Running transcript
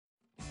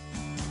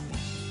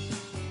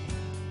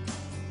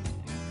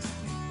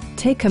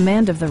Take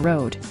command of the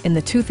road in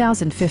the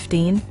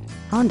 2015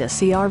 Honda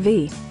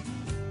CR-V.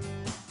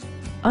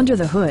 Under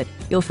the hood,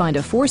 you'll find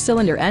a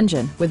 4-cylinder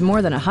engine with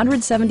more than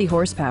 170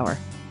 horsepower.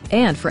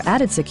 And for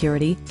added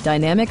security,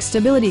 dynamic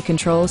stability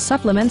control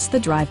supplements the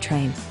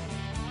drivetrain.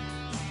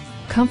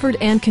 Comfort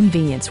and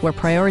convenience were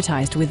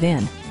prioritized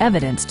within,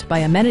 evidenced by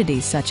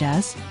amenities such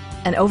as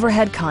an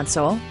overhead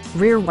console,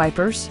 rear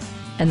wipers,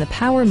 and the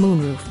power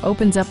moonroof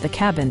opens up the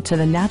cabin to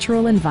the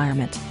natural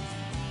environment.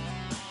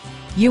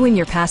 You and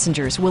your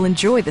passengers will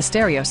enjoy the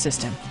stereo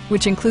system,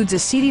 which includes a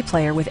CD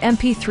player with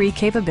MP3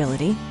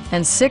 capability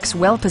and 6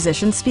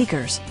 well-positioned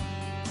speakers.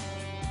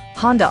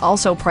 Honda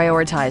also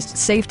prioritized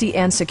safety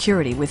and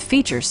security with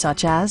features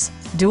such as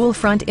dual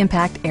front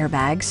impact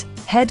airbags,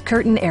 head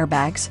curtain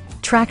airbags,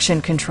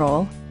 traction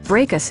control,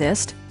 brake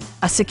assist,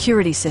 a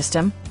security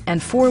system,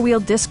 and 4-wheel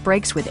disc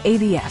brakes with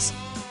ABS.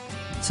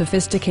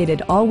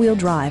 Sophisticated all-wheel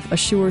drive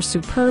assures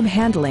superb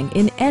handling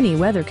in any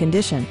weather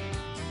condition.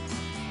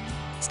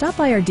 Stop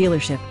by our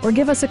dealership or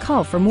give us a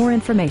call for more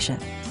information.